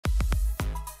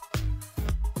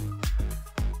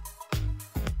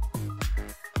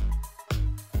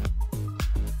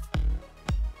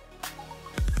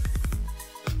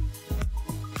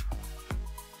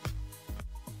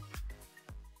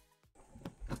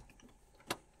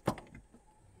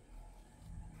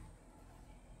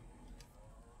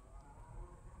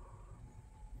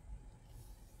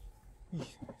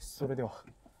それでは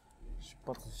出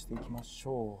発していきまし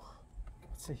ょう。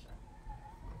暑い。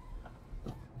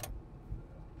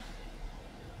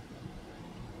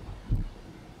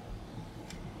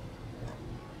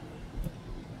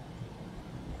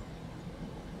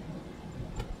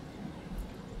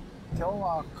今日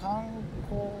は観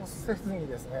光せずに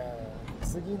ですね、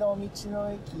次の道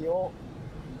の駅を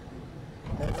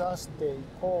目指してい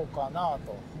こうかな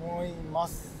と思いま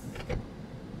す。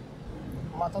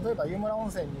例えば湯村温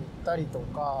泉に行ったりと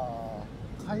か、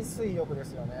海水浴で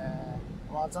すよね。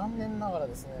残念ながら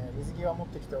ですね、水着は持っ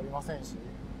てきておりませんし、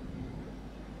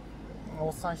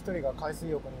おっさん一人が海水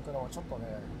浴に行くのもちょっとね、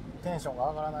テンションが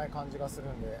上がらない感じがす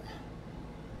るんで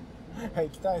行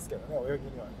きたいですけどね、泳ぎ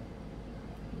にはね。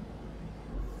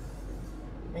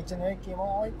道の駅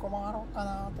もう一個回ろうか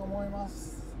なと思いま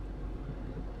す。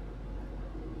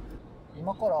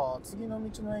今から次の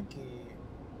道の駅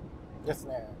です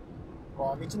ね、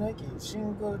道の駅し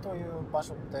んぐうという場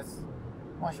所です。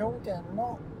兵庫県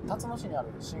のたつの市にある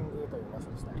しんぐうという場所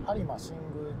ですね。播磨しん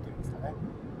ぐうっていうんですかね、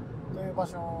という場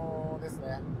所です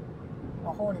ね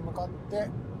の方に向かって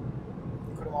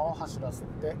車を走らせ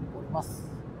ておりま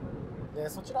す。で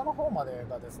そちらの方まで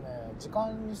がですね、時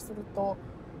間にすると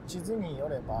地図によ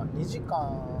れば2時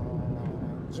間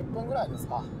10分ぐらいです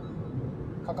か、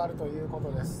かかるというこ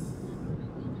とです。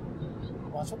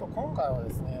ちょっと今回はで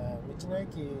すね、道の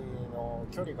駅の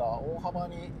距離が大幅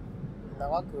に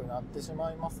長くなってし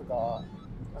まいますが、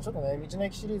ちょっとね、道の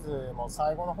駅シリーズも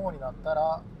最後の方になった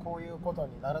らこういうこと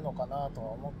になるのかなと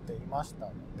は思っていました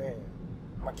ので、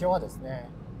今日はですね、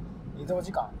移動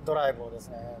時間ドライブをです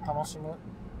ね、楽し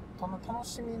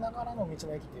みながらの道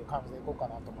の駅っていう感じで行こうか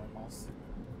なと思います。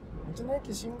道の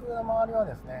駅しんぐうの周りは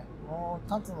ですね、もう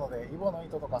立つのでイボの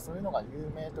糸とかそういうのが有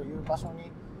名という場所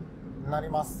になり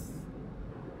ます。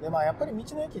でやっぱり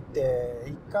道の駅って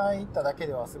一回行っただけ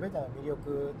では全ての魅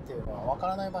力っていうのはわか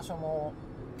らない場所も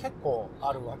結構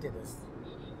あるわけです。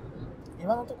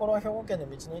今のところ兵庫県の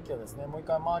道の駅をですね、もう一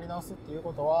回回り直すっていう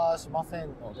ことはしません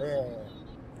ので、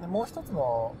もう一つ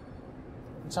の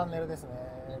チャンネルですね、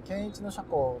健一の車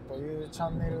庫というチ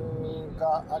ャンネル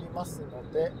がありますの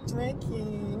で、道の駅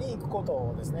に行くこと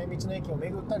をですね、道の駅を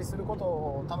巡ったりすること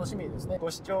を楽しみにですね、ご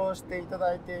視聴していた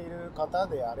だいている方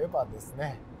であればです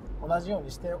ね、同じように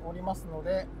しておりますの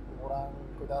でご覧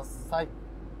ください。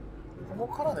こ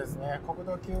こからですね、国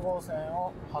道9号線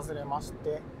を外れまし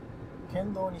て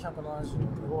県道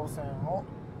272号線を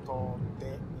通っ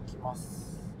ていきま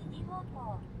す。右方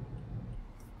向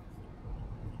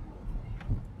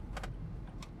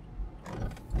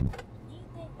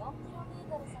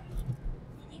2.4km 先、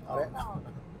右方向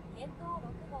県道6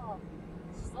号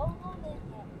志尊方面へ。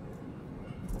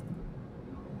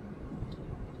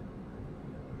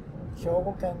兵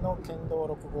庫県の県道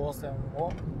6号線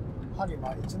を播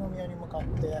磨一宮に向かっ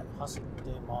て走って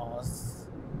います。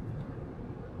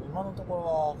今のとこ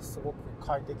ろはすごく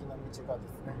快適な道がで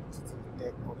すね、続い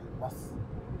ております。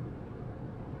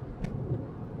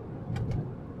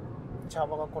道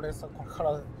幅がこれか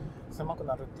ら狭く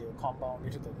なるっていう看板を見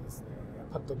るとですね、やっ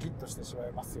ぱドキッとしてしま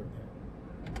いますよね。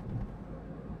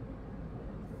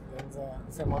全然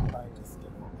狭くないんですけ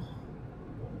ど、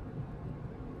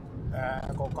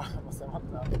ここからも狭く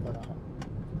なるから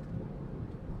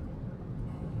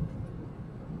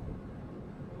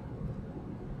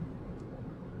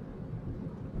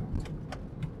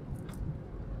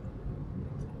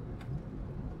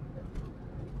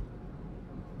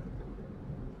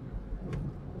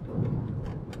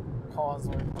川沿い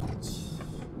の道、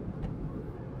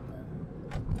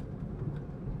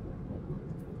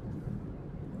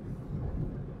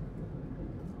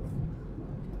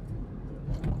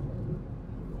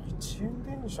一円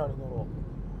電車に乗ろ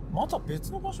う。また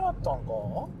別の場所あったんか。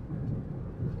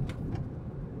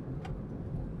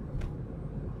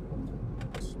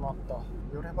しまった、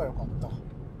寄ればよかった。やっ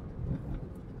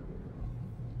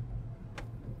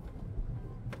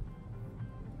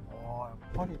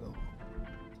ぱりだ。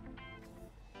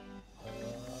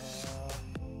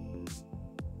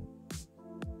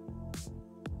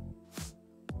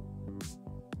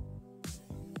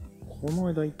この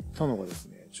間行ったのがです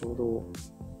ね、ちょうど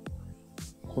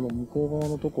この向こう側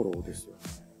のところですよね。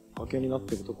崖になっ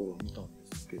てるところを見たん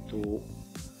ですけど、こっ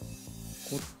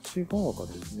ち側が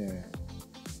ですね、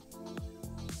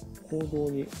公道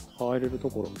に入れると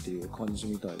ころっていう感じ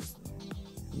みたいですね。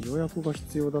予約が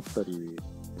必要だったり、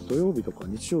土曜日とか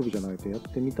日曜日じゃないとやっ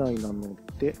てみたいなの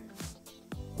で、こ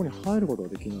こに入ることは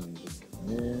できないんですけど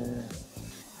ね。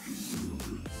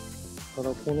ただ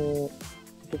この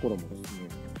ところもですね、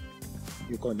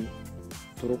床に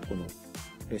トロッコの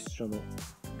列車の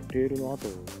レールの跡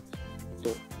と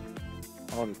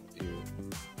あるっていう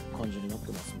感感じになっ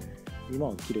てますね。今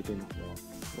は切れてるのかな。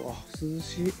うわ、涼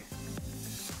しい。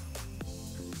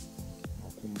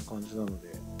こんな感じなの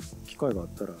で、機会があっ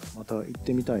たらまた行っ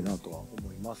てみたいなとは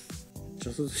思います。めっち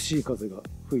ゃ涼しい風が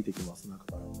吹いてきます、中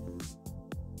から。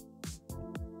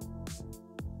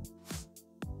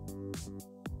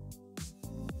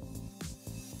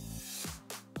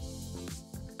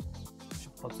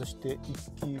出発してい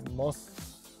きます。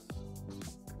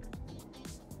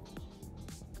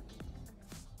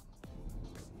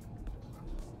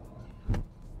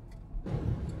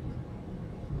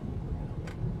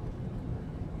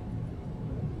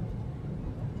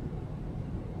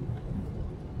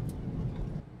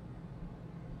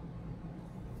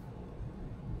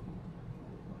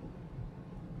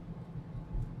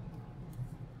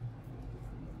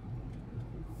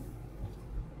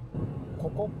こ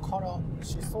こから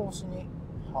宍粟市に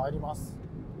入ります。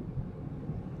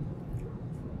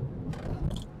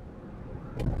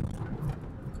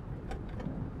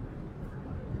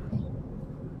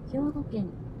兵庫県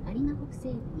有馬北西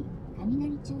部に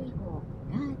雷注意報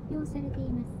が発表されてい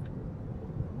ます。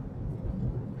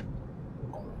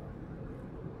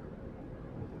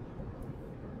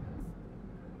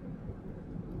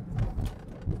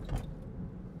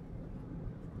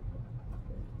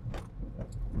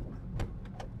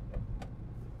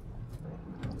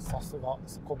さすが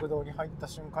国道に入った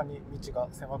瞬間に道が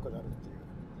狭くなるって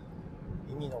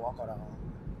いう意味のわからん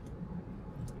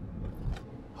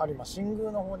播磨新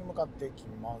宮の方に向かっていき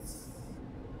ます。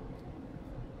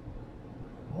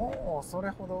もうそれ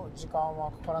ほど時間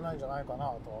はかからないんじゃないかなと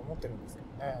は思ってるんですけど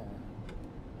ね。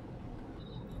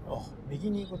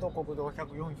右に行くと国道100、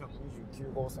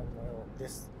429号線のようで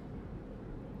す。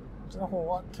こっちの方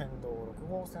は県道6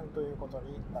号線ということ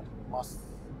になりま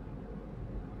す。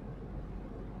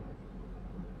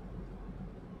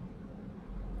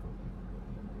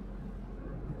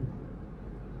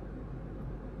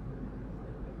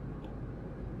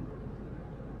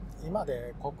今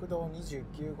で国道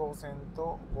29号線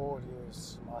と合流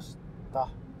しました。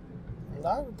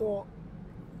だいぶと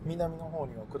南の方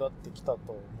には下ってきたと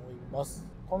思います。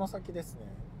この先ですね、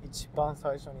一番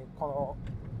最初にこ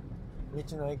の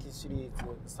道の駅シリーズ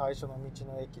最初の道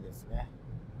の駅ですね、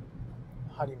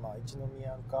播磨一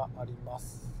宮がありま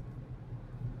す。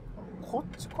こ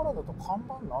っちからだと看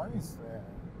板ないですね。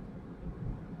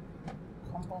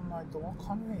看板ないとわ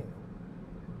かんねえよ。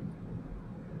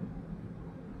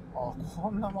こ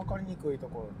んな分かりにくいと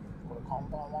ころにこれ看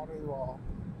板悪いわ。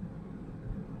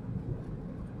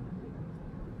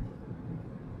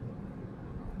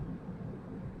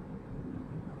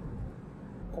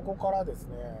ここからです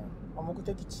ね、目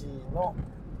的地の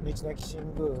道の駅し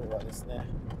んぐうはですね、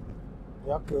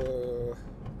約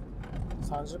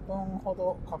30分ほ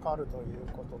どかかるという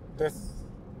ことです。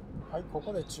はい、こ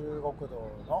こで中国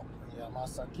道の山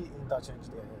崎インターチェンジ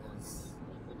です。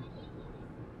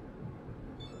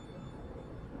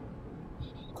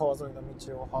川沿いの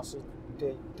道を走っ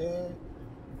ていて、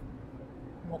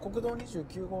国道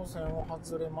29号線を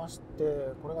外れまし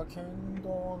て、これが県道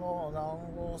の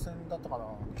何号線だったかな、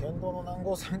県道の何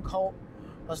号線かを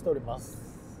走っております。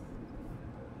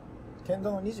県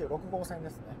道の26号線で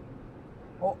すね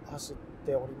を走っ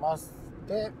ております。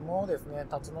でもうですね、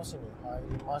辰野市に入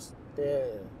りまし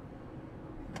て、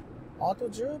あと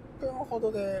10分ほ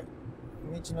どで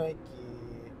道の駅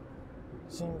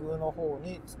新宮の方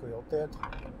に着く予定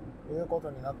ということ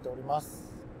になっておりま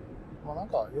す。なん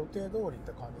か予定通りっ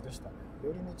て感じでしたね。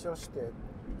寄り道をして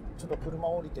ちょっと車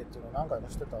降りてっていうのを何回か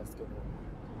してたんですけど、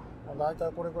だいた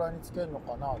いこれぐらいに着けるの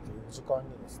かなという時間に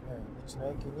ですね、道の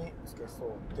駅に着けそ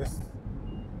うです。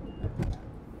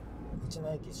道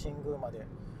の駅新宮まで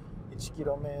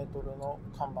 1km の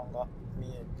看板が見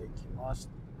えてきまし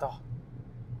た。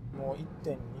もう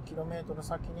 1.2km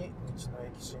先に道の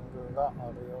駅新宮が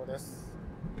あるようです。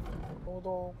ちょうど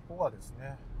ここがです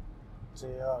ね、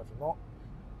 JR の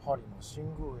播磨新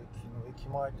宮駅の駅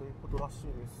前ということらしい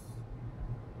です。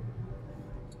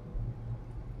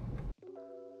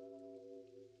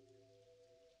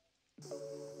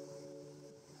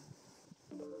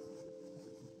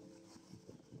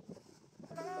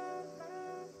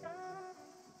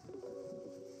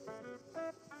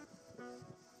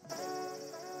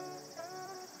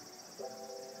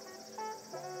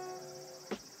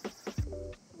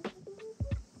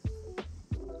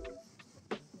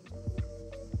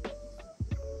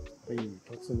はい、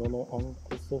辰野のあんこ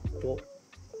ソフト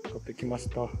買ってきまし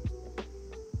た。ち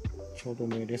ょうど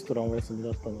ね、レストランお休みだ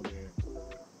ったので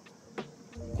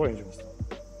これにしました。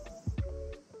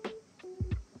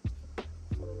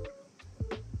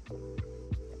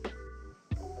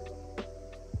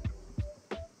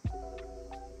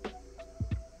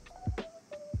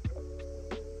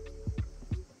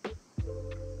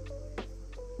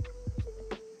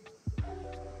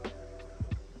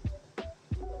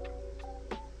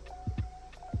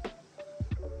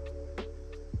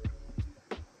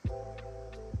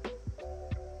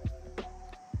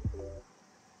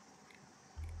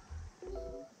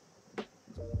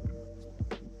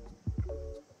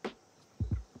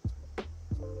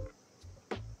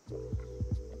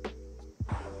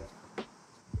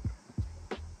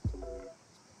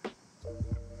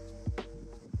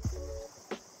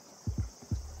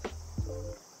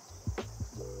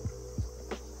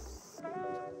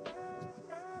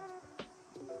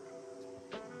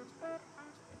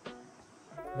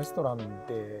レストラン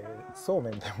でそうめ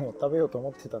んでも食べようと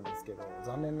思ってたんですけど、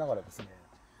残念ながらですね、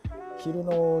昼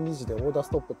の2時でオーダー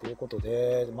ストップということ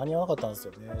で間に合わなかったんです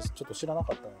よね。ちょっと知らな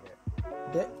かったの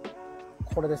で。で、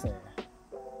これですね、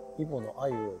イボの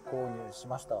鮎を購入し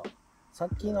ました。さ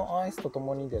っきのアイスとと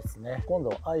もにですね、今度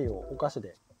鮎をお菓子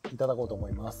でいただこうと思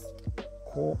います。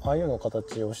こう鮎の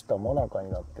形をした最中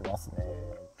になってますね。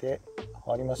で、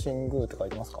播磨新宮って書い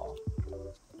てますか？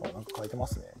なんか書いてま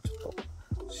すね。ちょっと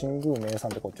新宮名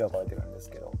産ってこっちは書いてるんです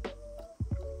けど、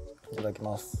いただき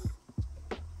ます。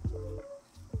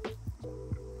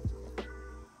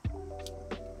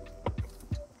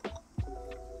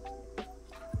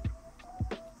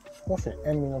少し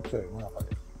塩味の強い最中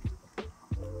です。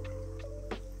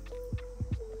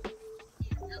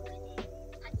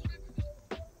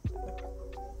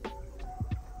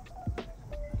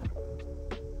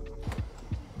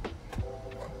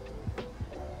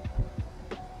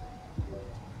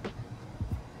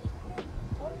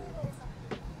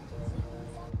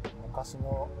昔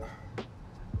のや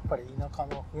っぱり田舎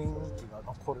の雰囲気が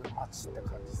残る街って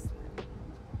感じですね。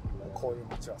こういう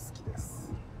街は好きです。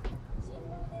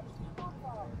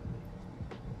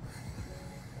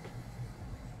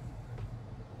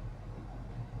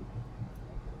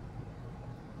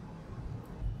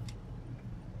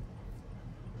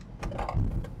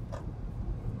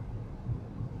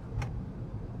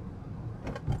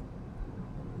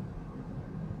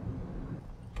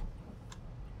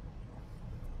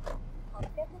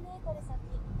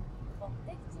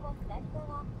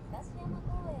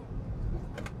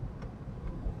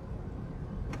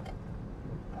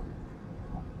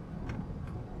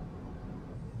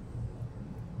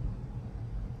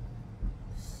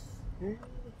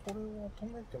これは止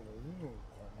めてもいいの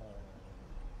かな。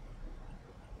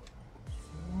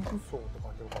新武装って書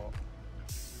いてるから。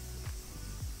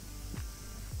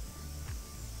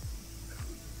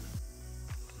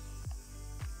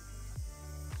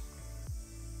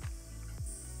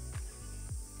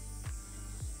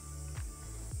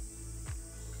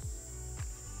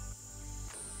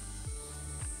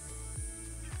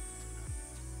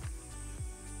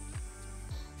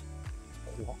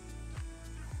怖っ。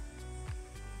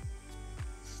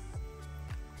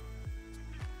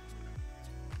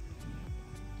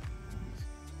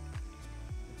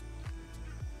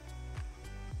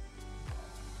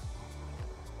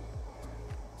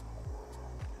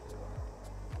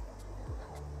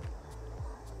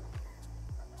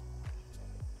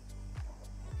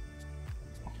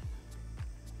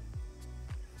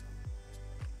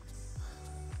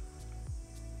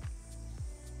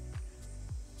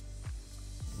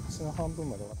橋の半分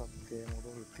まで渡って戻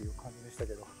るっていう感じでした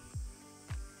けど、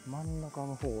真ん中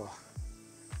の方は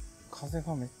風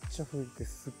がめっちゃ吹いて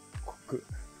すっごく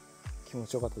気持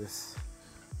ちよかったです。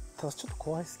ただちょっと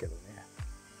怖いですけどね。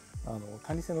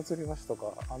谷瀬の吊り橋と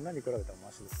かあんなに比べたら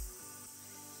マシです。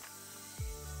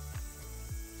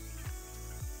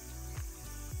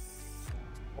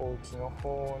お家の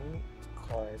方に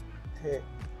帰ってい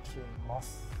きま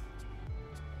す。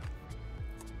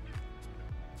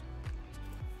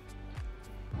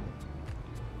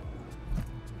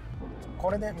こ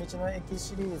れで道の駅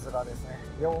シリーズがですね、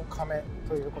8日目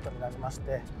ということになりまし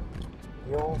て、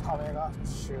8日目が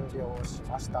終了し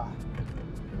ました。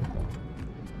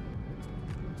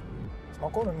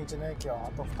残る道の駅は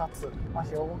あと2つ、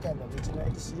兵庫県の道の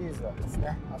駅シリーズはです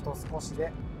ね、あと少し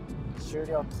で終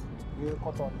了という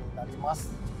ことになりま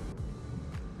す。